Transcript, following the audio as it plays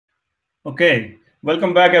Okay,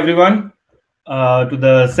 welcome back everyone to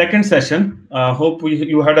the second session. Hope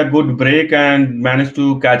you had a good break and managed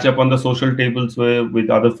to catch up on the social tables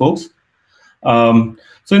with other folks.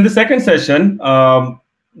 So in the second session,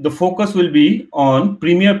 the focus will be on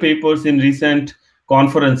premier papers in recent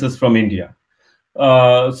conferences from India.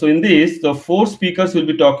 So in this, the four speakers will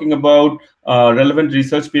be talking about relevant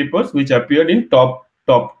research papers which appeared in top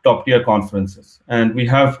tier conferences, and we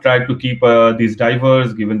have tried to keep these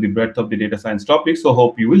diverse given the breadth of the data science topic. So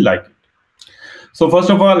hope you will like it. So first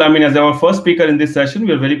of all, as our first speaker in this session,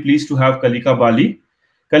 we are very pleased to have Kalika Bali.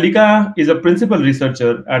 Kalika is a principal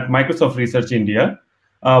researcher at Microsoft Research India,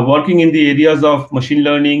 working in the areas of machine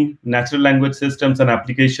learning, natural language systems and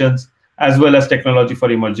applications, as well as technology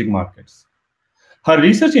for emerging markets. Her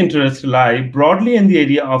research interests lie broadly in the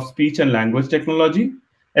area of speech and language technology,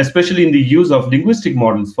 especially in the use of linguistic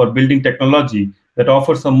models for building technology that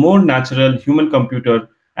offers a more natural human-computer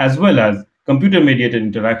as well as computer-mediated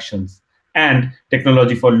interactions and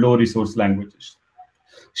technology for low-resource languages.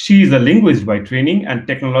 She is a linguist by training and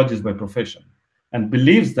technologist by profession, and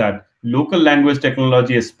believes that local language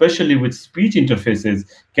technology, especially with speech interfaces,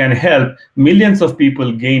 can help millions of people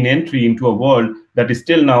gain entry into a world that is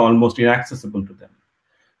still now almost inaccessible to them.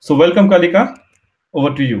 So welcome, Kalika.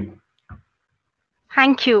 Over to you.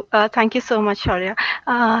 Thank you. Thank you so much, Shaurya.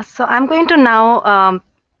 So I'm going to now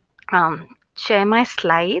share my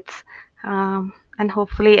slides, and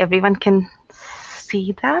hopefully everyone can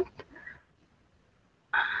see that.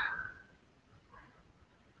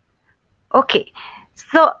 Okay.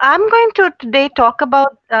 So I'm going to today talk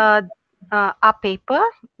about our paper,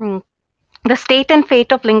 mm, The State and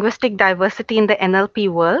Fate of Linguistic Diversity in the NLP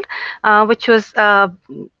World, which was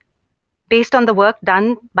based on the work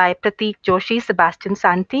done by Prateek Joshi, Sebastian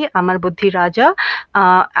Santi, Amar Buddhi Raja,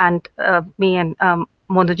 and me and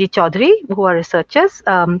Monuji Chaudhary, who are researchers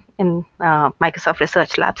in Microsoft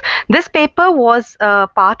Research Labs. This paper was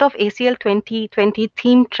part of ACL 2020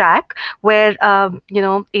 theme track, where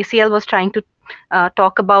ACL was trying to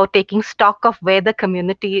talk about taking stock of where the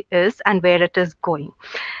community is and where it is going.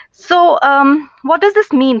 So, what does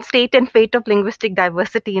this mean, state and fate of linguistic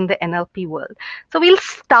diversity in the NLP world? So, we'll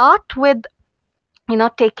start with,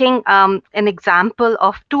 taking an example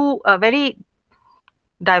of two very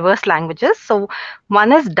diverse languages. So,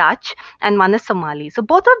 one is Dutch and one is Somali. So,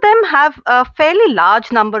 both of them have a fairly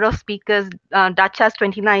large number of speakers. Dutch has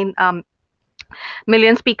 29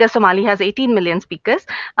 million speakers, Somali has 18 million speakers.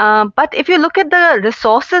 But if you look at the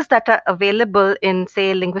resources that are available in,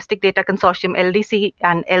 say, Linguistic Data Consortium, LDC,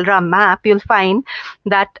 and LRA map, you'll find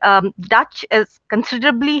that Dutch is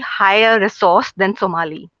considerably higher resource than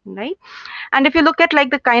Somali, right? And if you look at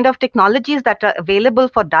like the kind of technologies that are available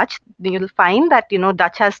for Dutch, you'll find that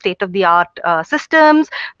Dutch has state-of-the-art systems,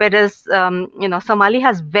 whereas Somali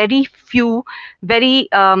has very few, very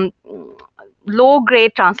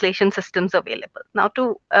low-grade translation systems available. Now,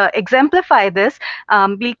 to exemplify this,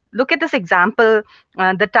 we look at this example: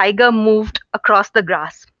 the tiger moved across the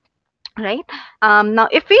grass, right? Now,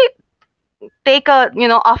 if we take a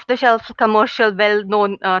off-the-shelf commercial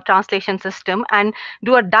well-known translation system and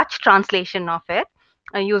do a Dutch translation of it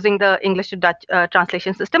using the English to Dutch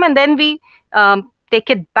translation system, and then we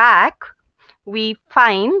take it back, we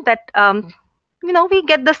find that we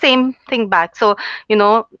get the same thing back. So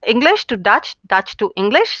English to Dutch, Dutch to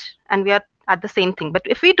English, and we are at the same thing. But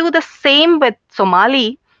if we do the same with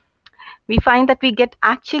Somali, we find that we get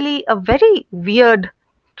actually a very weird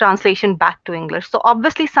translation back to English. So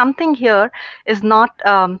obviously something here is not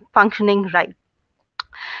functioning right.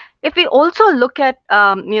 If we also look at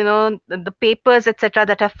the papers, etc.,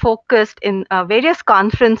 that are focused in various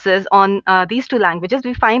conferences on these two languages,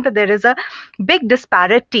 we find that there is a big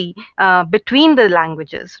disparity between the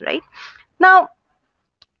languages, right? Now,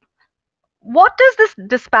 what is this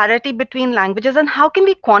disparity between languages, and how can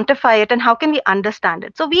we quantify it, and how can we understand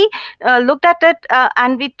it? So we looked at it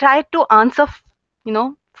and we tried to answer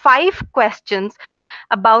 5 questions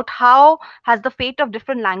about how has the fate of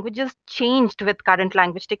different languages changed with current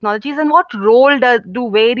language technologies, and what role do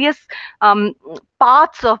various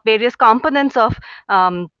parts of various components of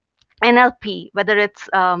NLP, whether it's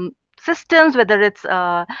systems, whether it's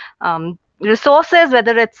resources,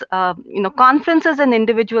 whether it's conferences and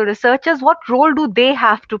individual researchers, what role do they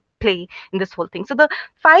have to play in this whole thing? So the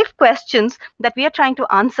 5 questions that we are trying to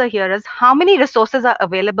answer here is: how many resources are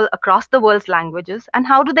available across the world's languages, and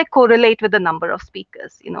how do they correlate with the number of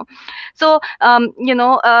speakers? So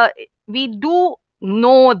we do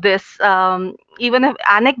know this, even if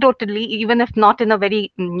anecdotally, even if not in a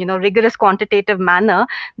very rigorous quantitative manner,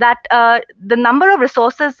 that the number of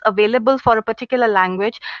resources available for a particular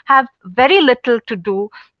language have very little to do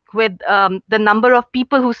with the number of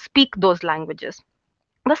people who speak those languages.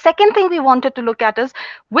 The second thing we wanted to look at is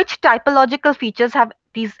which typological features have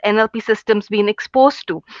these NLP systems been exposed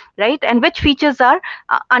to, right? And which features are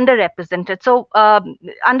underrepresented. So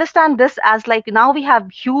understand this as like now we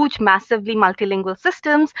have huge, massively multilingual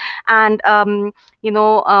systems, and are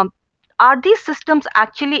these systems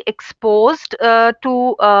actually exposed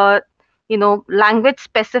to language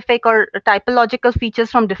specific or typological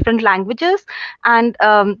features from different languages? And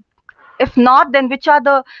if not, then which are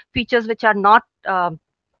the features which are not uh,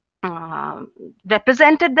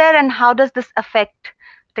 represented there, and how does this affect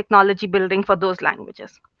technology building for those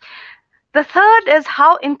languages? The third is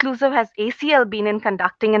how inclusive has ACL been in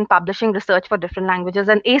conducting and publishing research for different languages?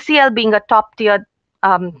 And ACL, being a top tier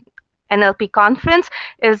NLP conference,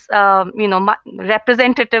 is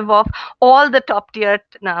representative of all the top tier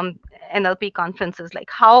NLP conferences.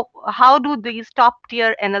 Like how do these top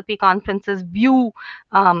tier NLP conferences view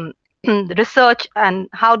research, and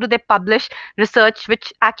how do they publish research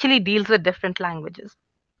which actually deals with different languages?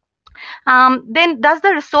 Then does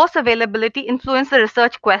the resource availability influence the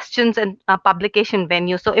research questions and publication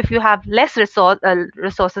venue? So if you have less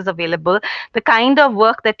resources available, the kind of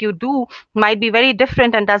work that you do might be very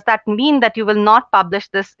different. And does that mean that you will not publish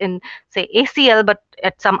this in, say, ACL, but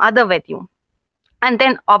at some other venue? And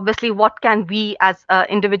then obviously, what can we as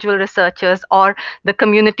individual researchers or the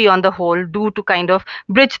community on the whole do to kind of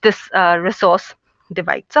bridge this resource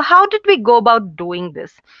divide? So how did we go about doing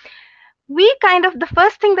this? We kind of, the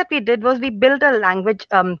first thing that we did was we built a language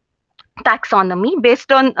taxonomy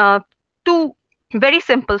based on two very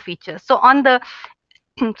simple features. So on the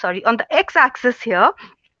sorry, on the x-axis here,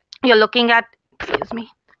 you're looking at, excuse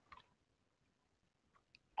me,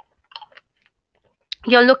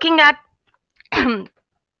 you're looking at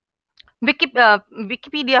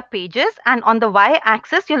Wikipedia pages, and on the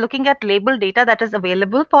y-axis, you're looking at label data that is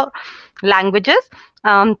available for languages.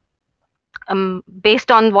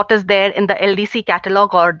 Based on what is there in the LDC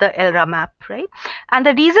catalog or the ELRA map, right? And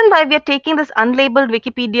the reason why we are taking this unlabeled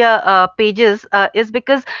Wikipedia pages is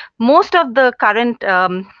because most of the current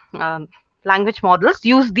language models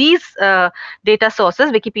use these data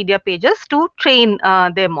sources, Wikipedia pages, to train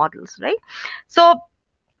their models, right? So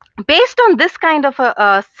based on this kind of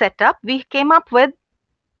a setup, we came up with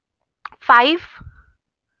 5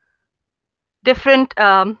 different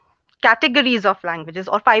categories of languages,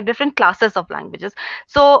 or 5 different classes of languages.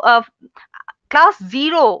 So class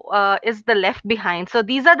 0 is the left behind. So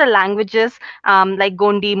these are the languages like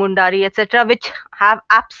Gondi, Mundari, etc., which have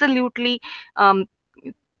absolutely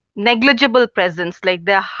negligible presence, like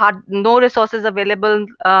there are no resources available,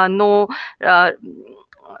 no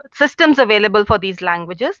systems available for these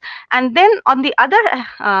languages. And then on the other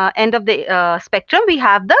end of the spectrum, we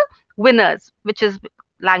have the winners, which is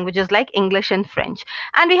languages like English and French.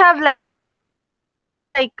 And we have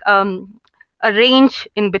like a range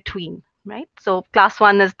in between, right? So class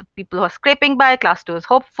 1 is the people who are scraping by, class 2 is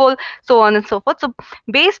hopeful, so on and so forth. So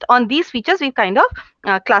based on these features, we kind of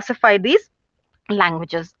classify these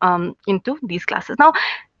languages into these classes. Now,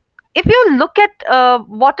 if you look at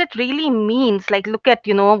what it really means, like look at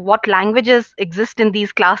what languages exist in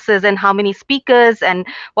these classes and how many speakers and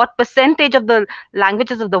what percentage of the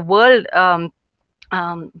languages of the world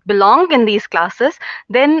belong in these classes,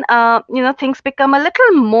 then things become a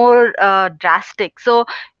little more drastic. So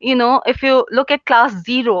if you look at class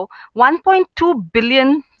 0, 1.2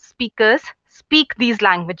 billion speakers speak these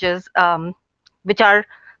languages, which are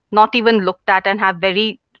not even looked at and have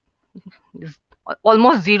very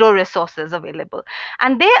almost zero resources available,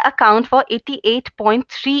 and they account for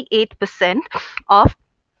 88.38% of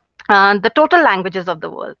the total languages of the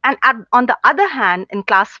world. And on the other hand, in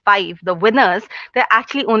class 5, the winners, there are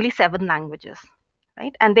actually only 7 languages,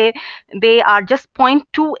 right? And they are just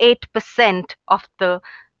 0.28% of the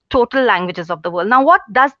total languages of the world. Now, what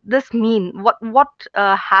does this mean? What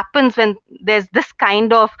happens when there's this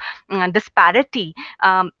kind of disparity?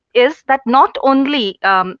 Is that not only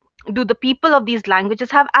do the people of these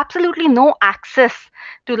languages have absolutely no access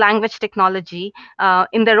to language technology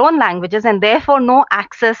in their own languages, and therefore no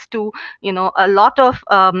access to a lot of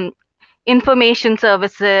information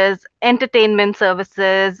services, entertainment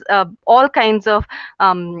services, all kinds of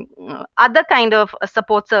other kind of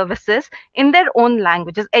support services in their own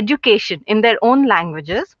languages, education in their own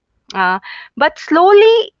languages, but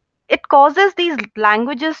slowly it causes these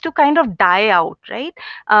languages to kind of die out, right?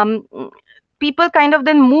 People kind of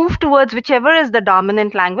then move towards whichever is the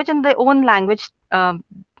dominant language, and their own language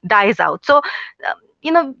dies out. So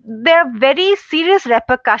there are very serious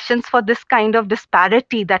repercussions for this kind of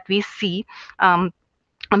disparity that we see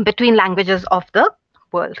between languages of the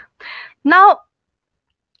world. Now,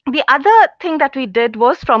 the other thing that we did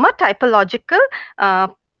was from a typological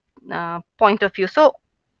point of view. So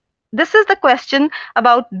this is the question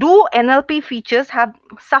about, do NLP features have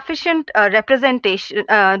sufficient representation?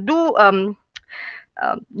 Do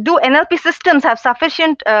NLP systems have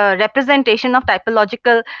sufficient representation of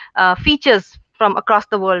typological features from across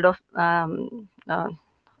the world of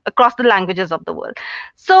across the languages of the world?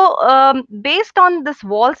 So based on this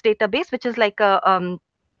WALS database, which is like a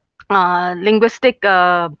linguistic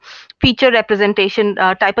feature representation,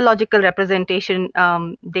 typological representation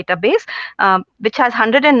database, which has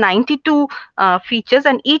 192 features,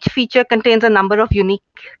 and each feature contains a number of unique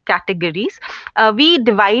categories. We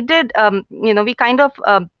divided, we kind of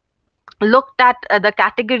looked at the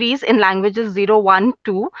categories in languages 0, 1,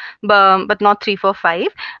 2, but not 3, 4, 5,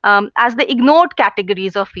 as the ignored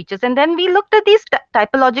categories of features. And then we looked at these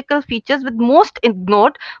typological features with most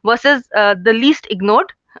ignored versus the least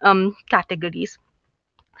ignored categories.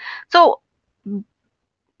 So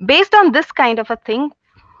based on this kind of a thing,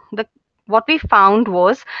 what we found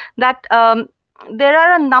was that there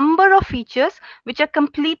are a number of features which are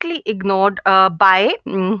completely ignored by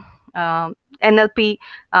NLP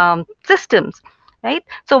systems, right?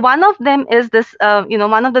 So one of them is this,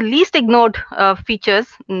 one of the least ignored features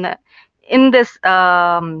in this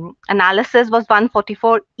analysis was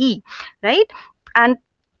 144E, right? And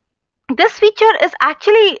this feature is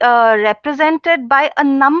actually represented by a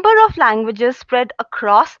number of languages spread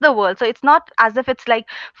across the world. So it's not as if it's like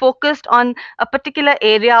focused on a particular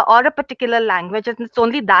area or a particular language, and it's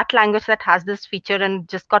only that language that has this feature and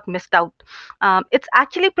just got missed out. It's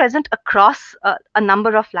actually present across a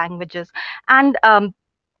number of languages. And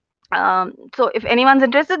so if anyone's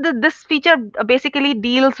interested, this feature basically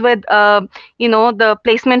deals with the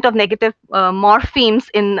placement of negative morphemes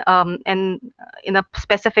in a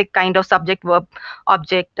specific kind of subject verb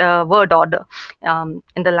object word order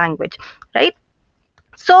in the language, right?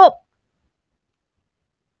 So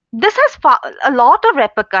this has a lot of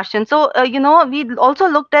repercussions. So we also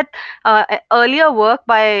looked at earlier work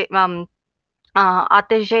by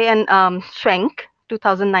Arteget and Schwenk,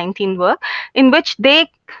 2019 work, in which they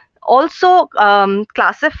also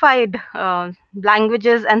classified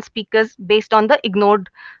languages and speakers based on the ignored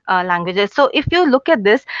languages. So if you look at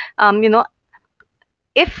this,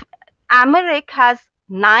 if Amharic has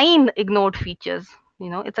 9 ignored features,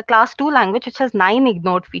 it's a class 2 language which has 9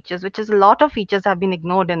 ignored features, which is a lot of features have been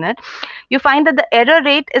ignored in it. You find that the error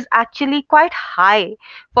rate is actually quite high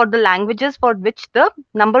for the languages for which the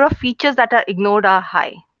number of features that are ignored are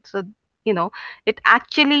high. So it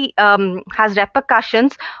actually has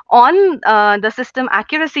repercussions on the system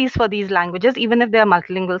accuracies for these languages, even if they are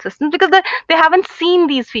multilingual systems, because they haven't seen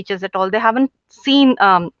these features at all. They haven't seen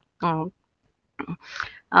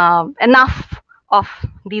enough of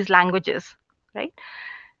these languages, right?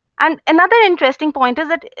 And another interesting point is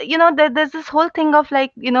that there's this whole thing of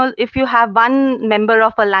like, if you have one member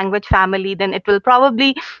of a language family, then it will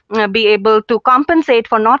probably be able to compensate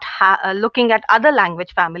for not looking at other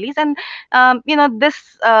language families. And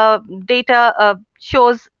this data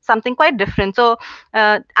shows something quite different. So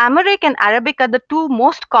Amharic and Arabic are the 2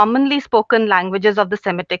 most commonly spoken languages of the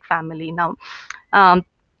Semitic family. Now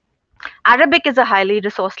Arabic is a highly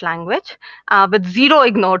resourced language with 0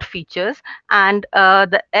 ignored features, and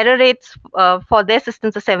the error rates for their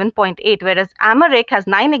systems are 7.8, whereas Amharic has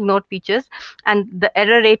 9 ignored features and the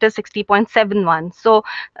error rate is 60.71. So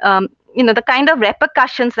the kind of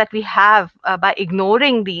repercussions that we have by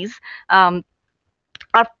ignoring these are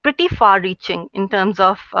pretty far-reaching in terms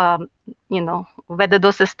of whether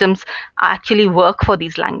those systems actually work for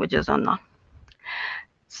these languages or not.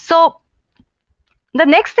 So the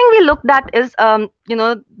next thing we looked at is, the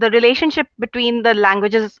relationship between the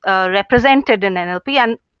languages represented in NLP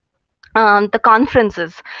and the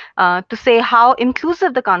conferences, to say how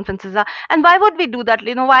inclusive the conferences are. And why would we do that?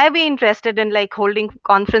 Why are we interested in like holding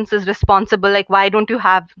conferences responsible? Like, why don't you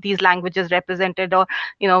have these languages represented, or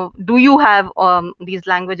do you have these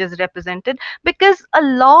languages represented? Because a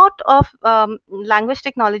lot of language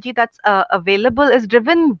technology that's available is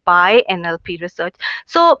driven by NLP research.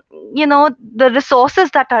 So the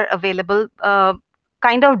resources that are available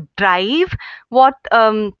kind of drive what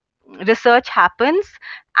research happens,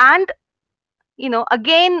 and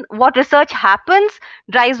again, what research happens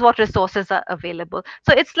drives what resources are available.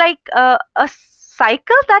 So it's like a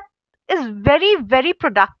cycle that is very, very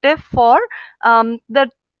productive for the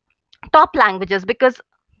top languages, because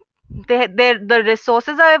the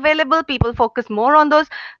resources are available. People focus more on those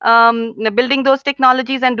building those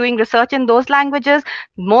technologies and doing research in those languages.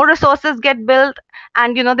 More resources get built,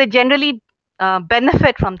 and they generally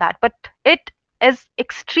benefit from that. But it is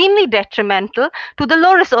extremely detrimental to the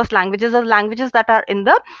low resource languages, or languages that are in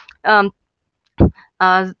the um,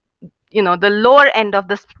 uh, the lower end of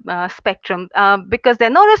the spectrum, because there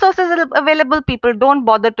are no resources available. People don't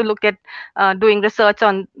bother to look at doing research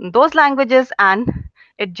on those languages, and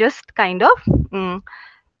it just kind of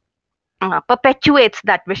perpetuates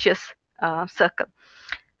that vicious circle.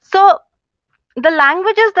 So the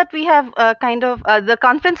languages that we have the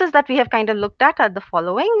conferences that we have kind of looked at are the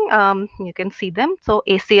following. You can see them. So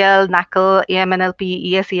ACL, NACL,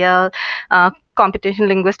 AMNLP, ESEL, Computational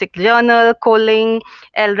Linguistic Journal, Coling,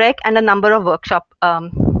 LREC, and a number of workshop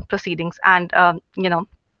proceedings. And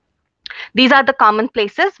these are the common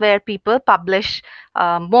places where people publish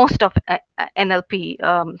most of NLP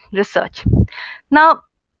research. Now,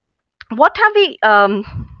 what have we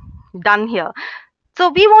done here? So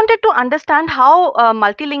we wanted to understand how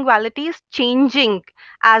multilinguality is changing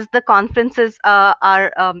as the conferences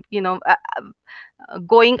are,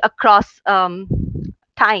 going across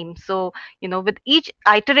time. So, with each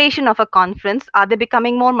iteration of a conference, are they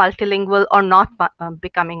becoming more multilingual or not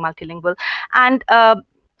becoming multilingual? And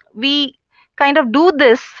we kind of do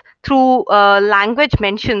this through language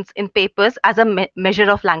mentions in papers as a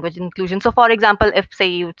measure of language inclusion. So for example, if say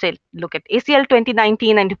you look at ACL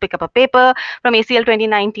 2019 and you pick up a paper from ACL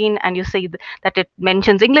 2019 and you say that it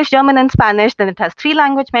mentions English, German, and Spanish, then it has 3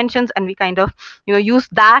 language mentions, and we kind of use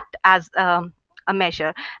that as a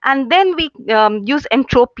measure. And then we use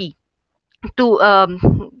entropy to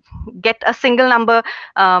get a single number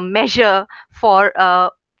measure for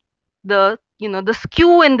the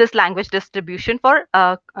skew in this language distribution for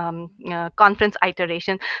conference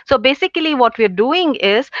iteration. So basically what we're doing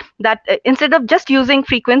is that instead of just using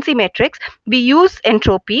frequency metrics, we use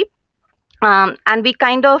entropy, and we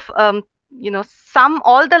kind of sum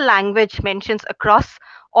all the language mentions across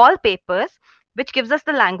all papers, which gives us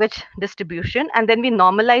the language distribution, and then we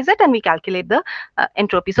normalize it and we calculate the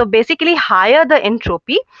entropy. So basically, higher the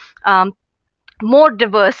entropy, more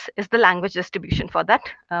diverse is the language distribution for that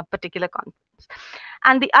particular conference.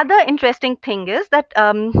 And the other interesting thing is that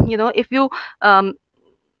if you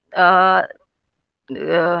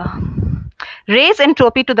raise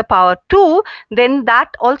entropy to the power 2, then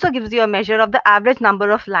that also gives you a measure of the average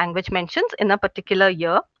number of language mentions in a particular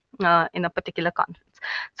year, in a particular conference.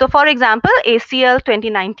 So for example, ACL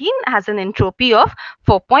 2019 has an entropy of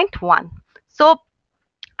 4.1. So,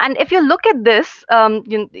 and if you look at this,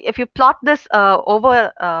 if you plot this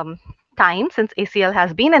over time since ACL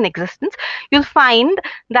has been in existence, you'll find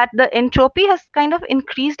that the entropy has kind of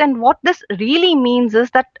increased. And what this really means is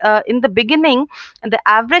that in the beginning, the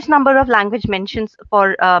average number of language mentions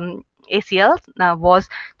for ACL was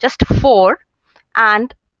just 4,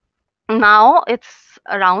 and now it's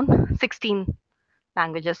around 16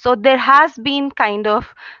 languages. So there has been kind of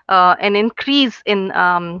an increase in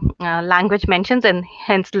language mentions, and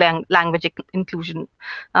hence language inclusion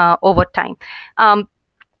over time.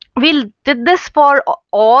 We did this for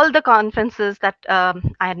all the conferences that I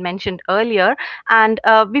had mentioned earlier, and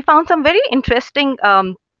we found some very interesting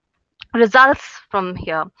results from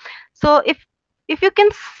here. So if you can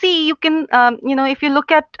see, you can if you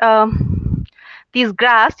look at these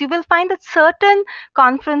graphs, you will find that certain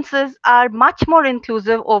conferences are much more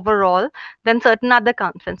inclusive overall than certain other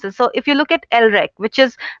conferences. So if you look at LREC, which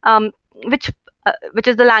is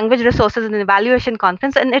the Language Resources and Evaluation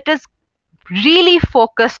Conference, and it is really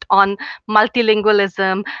focused on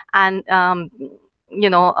multilingualism and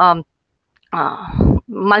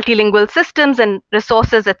multilingual systems and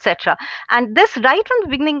resources, etc. And this right from the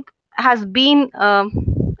beginning has been a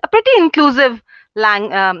pretty inclusive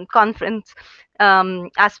conference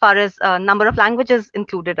as far as number of languages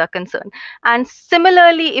included are concerned. And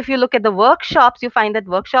similarly, if you look at the workshops, you find that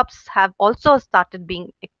workshops have also started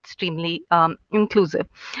being extremely inclusive.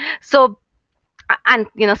 So, and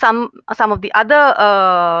some of the other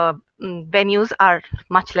venues are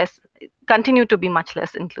much less, continue to be much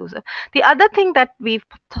less inclusive. The other thing that we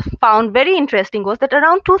found very interesting was that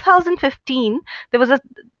around 2015 there was a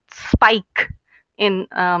spike in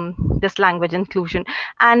this language inclusion,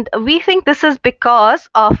 and we think this is because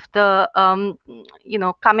of the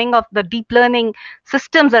coming of the deep learning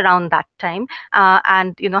systems around that time,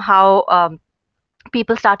 and how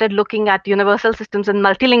people started looking at universal systems and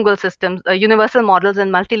multilingual systems, universal models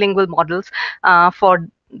and multilingual models for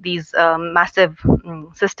these massive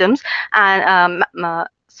systems. And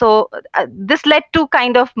so this led to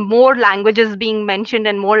kind of more languages being mentioned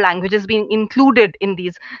and more languages being included in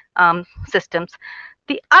these systems.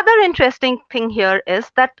 The other interesting thing here is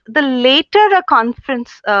that the later a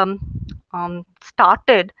conference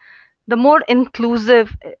started, the more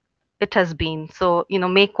inclusive it has been. So,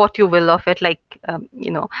 make what you will of it. Like,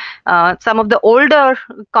 some of the older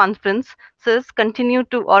conferences continue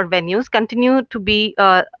to, or venues continue to be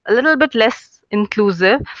a little bit less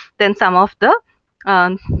inclusive than some of the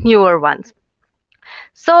newer ones.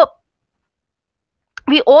 So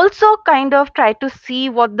we also kind of try to see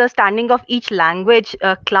what the standing of each language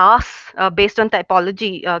class based on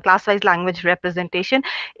typology, class-wise language representation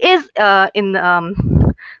is in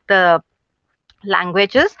the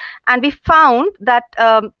languages. And we found that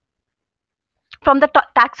from the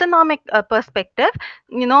taxonomic perspective,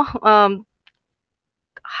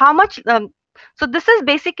 how much so this is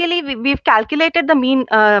basically, we've calculated the mean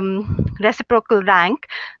reciprocal rank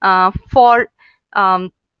for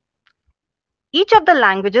each of the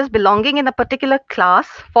languages belonging in a particular class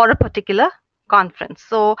for a particular conference.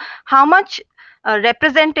 So how much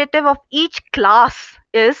representative of each class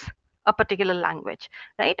is a particular language,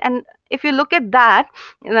 right? And if you look at that,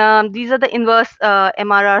 these are the inverse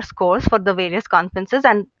MRR scores for the various conferences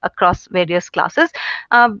and across various classes.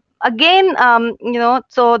 Again,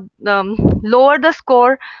 so lower the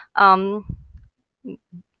score,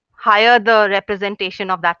 higher the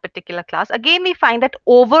representation of that particular class. Again, we find that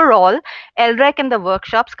overall, LREC and the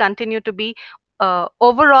workshops continue to be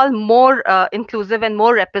overall more inclusive and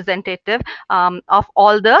more representative of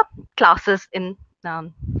all the classes in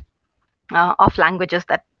of languages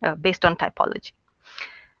that based on typology.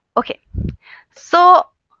 Okay, so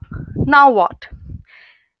now what?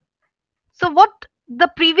 So what the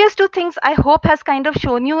previous two things I hope has kind of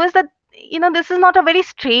shown you is that this is not a very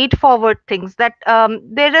straightforward things, that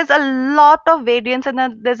there is a lot of variance,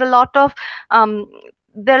 and there's a lot of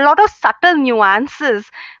there are a lot of subtle nuances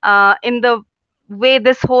in the way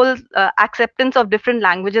this whole acceptance of different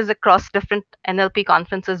languages across different NLP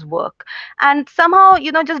conferences work. And somehow,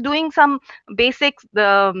 just doing some basics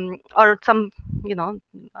or some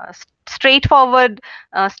straightforward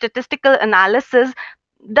statistical analysis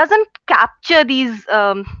doesn't capture these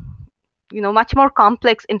much more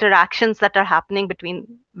complex interactions that are happening between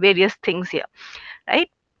various things here, right?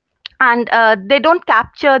 And they don't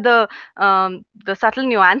capture the subtle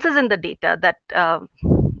nuances in the data that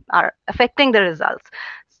are affecting the results.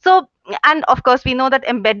 So, and of course, we know that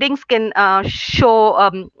embeddings can show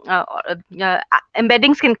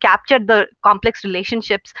embeddings can capture the complex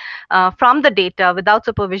relationships from the data without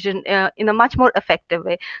supervision in a much more effective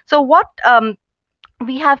way. So what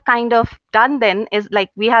we have kind of done then is, like,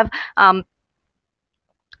 we have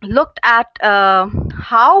looked at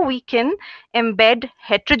how we can embed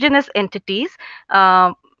heterogeneous entities,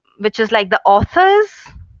 which is like the authors,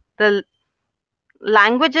 the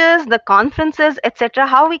languages, the conferences, etc.,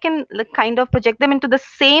 how we can kind of project them into the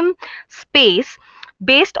same space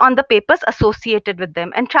based on the papers associated with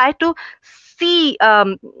them, and try to see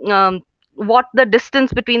what the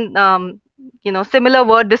distance between similar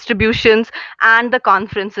word distributions and the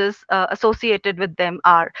conferences associated with them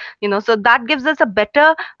are. So that gives us a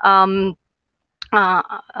better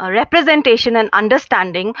representation and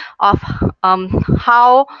understanding of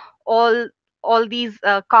how all these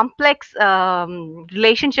complex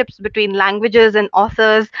relationships between languages and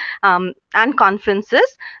authors and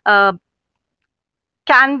conferences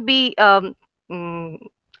can be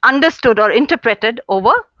understood or interpreted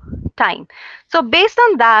over time. So based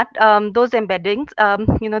on that, those embeddings,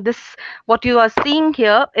 this, what you are seeing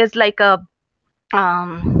here is like a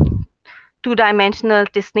two-dimensional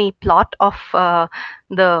Disney plot of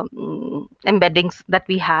the embeddings that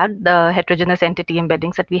we had, the heterogeneous entity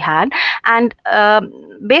embeddings that we had. And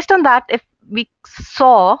based on that, if we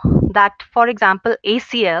saw that, for example,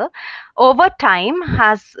 ACL over time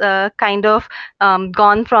has kind of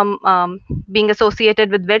gone from being associated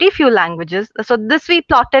with very few languages. So this we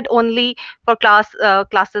plotted only for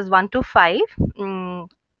classes 1 to 5, and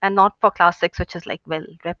not for class 6, which is like well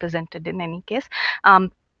represented in any case.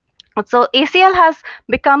 So ACL has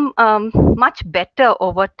become much better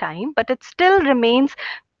over time, but it still remains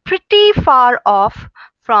pretty far off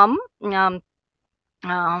from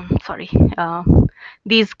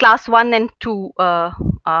these class 1 and 2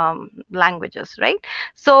 languages, right?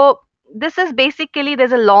 So this is basically,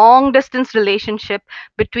 there's a long distance relationship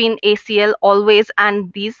between ACL always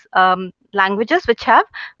and these languages which have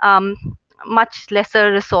much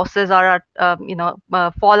lesser resources, or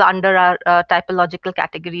fall under our typological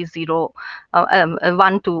categories 0,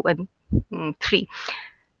 1, 2, and 3.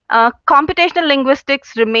 Computational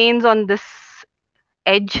linguistics remains on this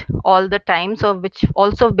edge all the time, so which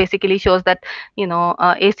also basically shows that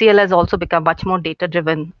ACL has also become much more data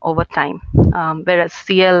driven over time, whereas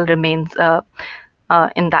CL remains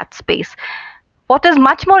in that space. What is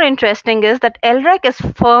much more interesting is that LREC is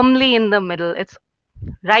firmly in the middle. It's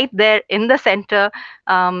right there in the center,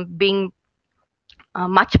 being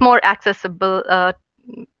much more accessible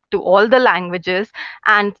to all the languages,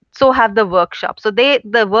 and so have the workshops. So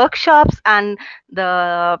the workshops and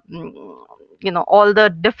the all the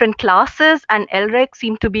different classes and LREC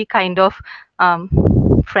seem to be kind of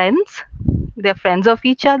friends. They're friends of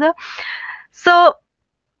each other. So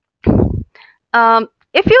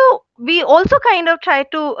if we also kind of try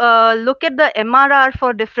to look at the MRR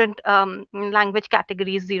for different language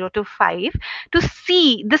categories 0 to 5 to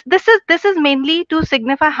see this is mainly to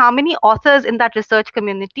signify how many authors in that research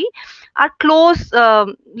community are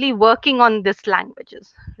closely working on these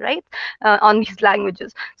languages, right? On these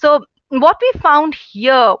languages. So what we found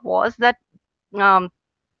here was that um,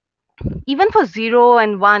 even for 0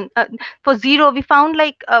 and 1, for 0 we found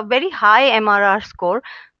like a very high MRR score.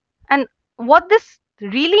 And what this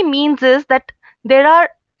really means is that there are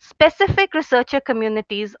specific researcher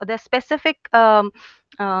communities, or there are specific um,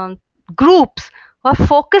 groups who are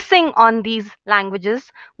focusing on these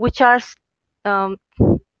languages, which are, um,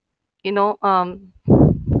 you know,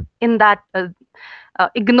 in that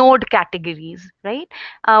ignored categories, right?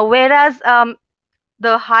 Whereas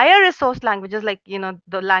the higher resource languages, like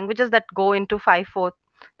the languages that go into 5/4,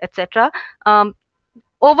 etc.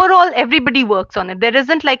 Overall everybody works on it. There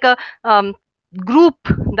isn't like a group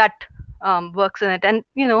that works in it. And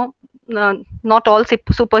not all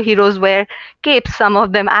superheroes wear capes. Some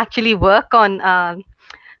of them actually work on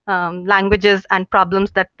languages and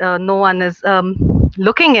problems that no one is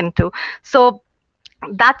looking into. So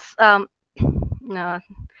that's uh,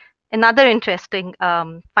 another interesting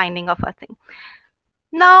finding of a thing.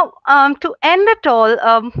 Now, to end it all,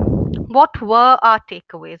 what were our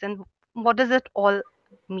takeaways and what does it all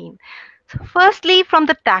mean? So firstly, from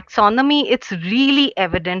the taxonomy, it's really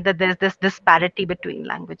evident that there's this disparity between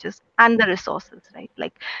languages and the resources, right?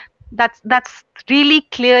 Like that's really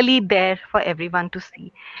clearly there for everyone to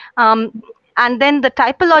see. And then the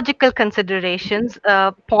typological considerations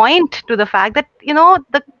point to the fact that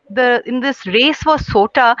the in this race for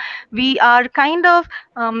SOTA, we are kind of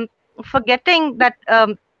forgetting that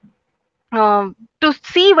to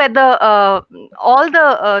see whether all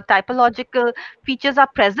the typological features are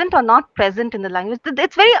present or not present in the language.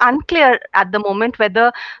 It's very unclear at the moment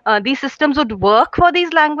whether these systems would work for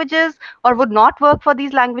these languages or would not work for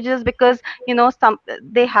these languages, because some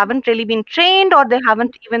they haven't really been trained, or they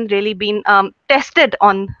haven't even really been tested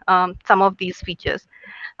on some of these features.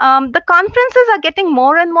 The conferences are getting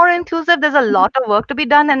more and more inclusive. There's a lot of work to be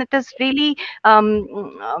done, and it is really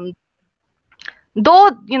though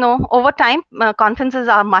over time conferences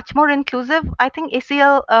are much more inclusive. I think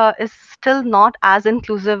ACL is still not as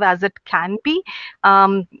inclusive as it can be,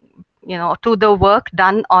 to the work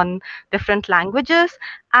done on different languages.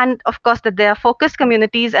 And of course that there are focused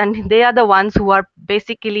communities, and they are the ones who are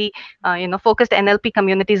basically focused NLP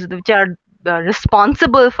communities, which are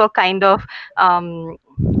responsible for kind of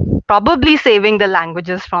probably saving the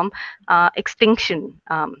languages from extinction,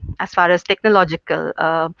 as far as technological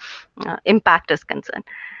impact is concerned.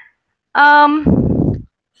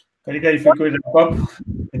 Kalika, if you could wrap up,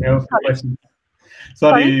 we have a few questions.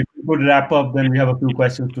 Sorry, if you could wrap up, then we have a few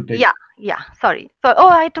questions to take. Yeah, sorry. So, oh,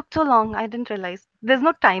 I took so long. I didn't realize. There's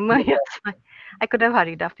no timer here. So I could have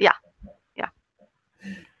hurried up. Yeah.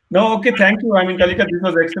 No, okay, thank you. I mean, Kalika, this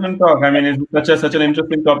was excellent talk. I mean, it's such an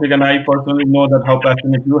interesting topic, and I personally know that how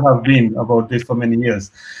passionate you have been about this for many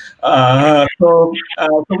years. So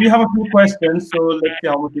we have a few questions. So let's see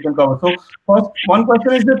how much we can cover. So first, one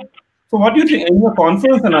question is that, so what do you think in your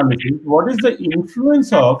conference analysis? What is the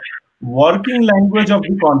influence of working language of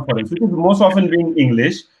the conference, which is most often being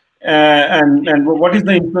English, and what is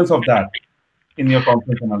the influence of that in your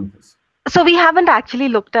conference analysis? So we haven't actually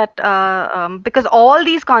looked at because all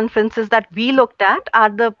these conferences that we looked at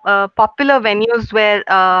are the popular venues where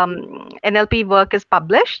NLP work is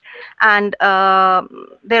published, and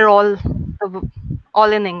they're all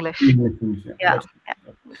in English. Yeah.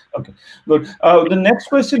 Okay, good. The next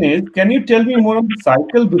question is, can you tell me more on the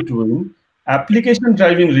cycle between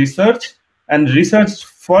application-driving research and research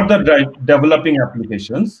further developing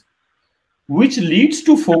applications, which leads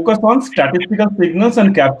to focus on statistical signals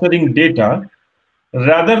and capturing data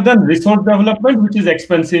rather than resource development, which is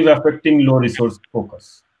expensive, affecting low resource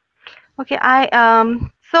focus? Okay,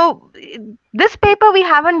 so this paper we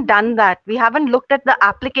haven't done that. We haven't looked at the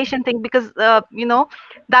application thing because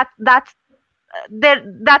that's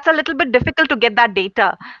that's a little bit difficult to get that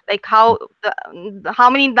data, like how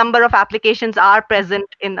many number of applications are present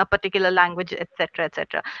in a particular language, etc.,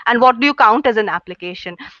 etc. And what do you count as an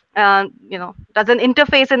application? Does an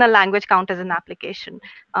interface in a language count as an application,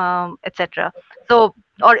 etc.? So,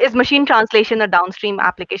 or is machine translation a downstream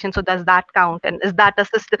application? So does that count, and is that a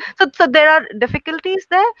system? So there are difficulties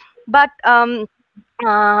there, but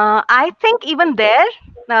I think even there,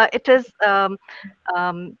 it is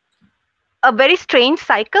a very strange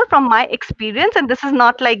cycle from my experience, and this is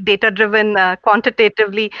not like data driven,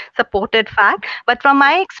 quantitatively supported fact, but from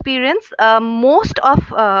my experience, most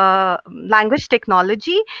of language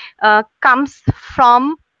technology comes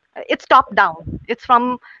from, it's top down. It's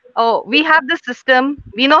from, oh, we have this system,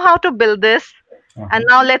 we know how to build this, and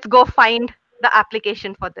now let's go find the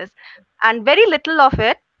application for this. And very little of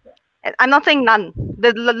it, I'm not saying none,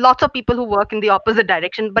 there's lots of people who work in the opposite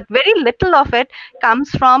direction, but very little of it comes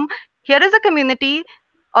from, here is a community,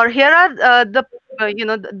 or here are the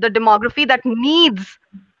demography that needs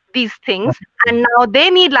these things, and now they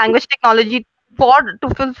need language technology to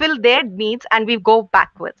fulfill their needs, and we go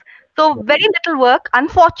backwards. So very little work,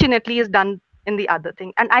 unfortunately, is done in the other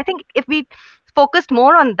thing. And I think if we focused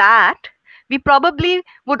more on that, we probably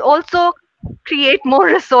would also create more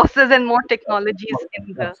resources and more technologies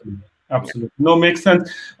in the. Absolutely. Absolutely. No, makes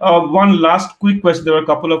sense. One last quick question. There were a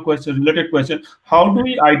couple of questions, related questions. How do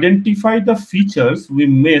we identify the features we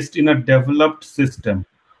missed in a developed system?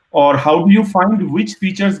 Or how do you find which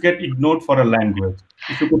features get ignored for a language?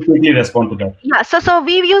 If you could quickly respond to that. Yeah, so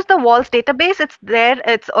we use the WALS database. It's there.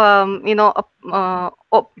 It's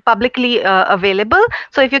publicly available.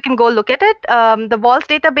 So if you can go look at it, the WALS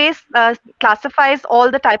database classifies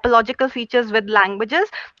all the typological features with languages.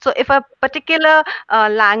 So if a particular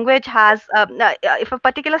language has, if a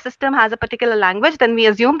particular system has a particular language, then we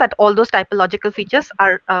assume that all those typological features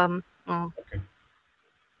are,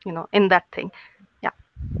 in that thing. Yeah.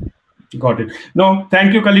 Got it. No,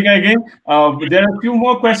 thank you, Kalika, again. There are a few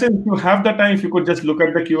more questions. If you have the time, if you could just look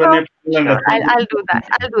at the Q&A. Sure. I'll do that.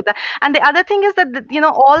 I'll do that. And the other thing is that,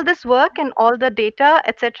 all this work and all the data,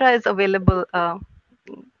 etc., is available,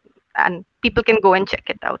 and people can go and check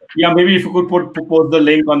it out. Yeah, maybe if you could post the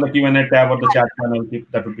link on the Q&A tab or the chat panel,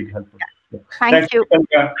 that would be helpful. Yeah. Thank you.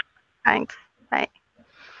 Kalika. Thanks. Bye.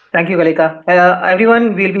 Thank you, Kalika.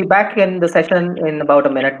 Everyone, we'll be back in the session in about a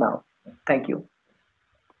minute now. Thank you.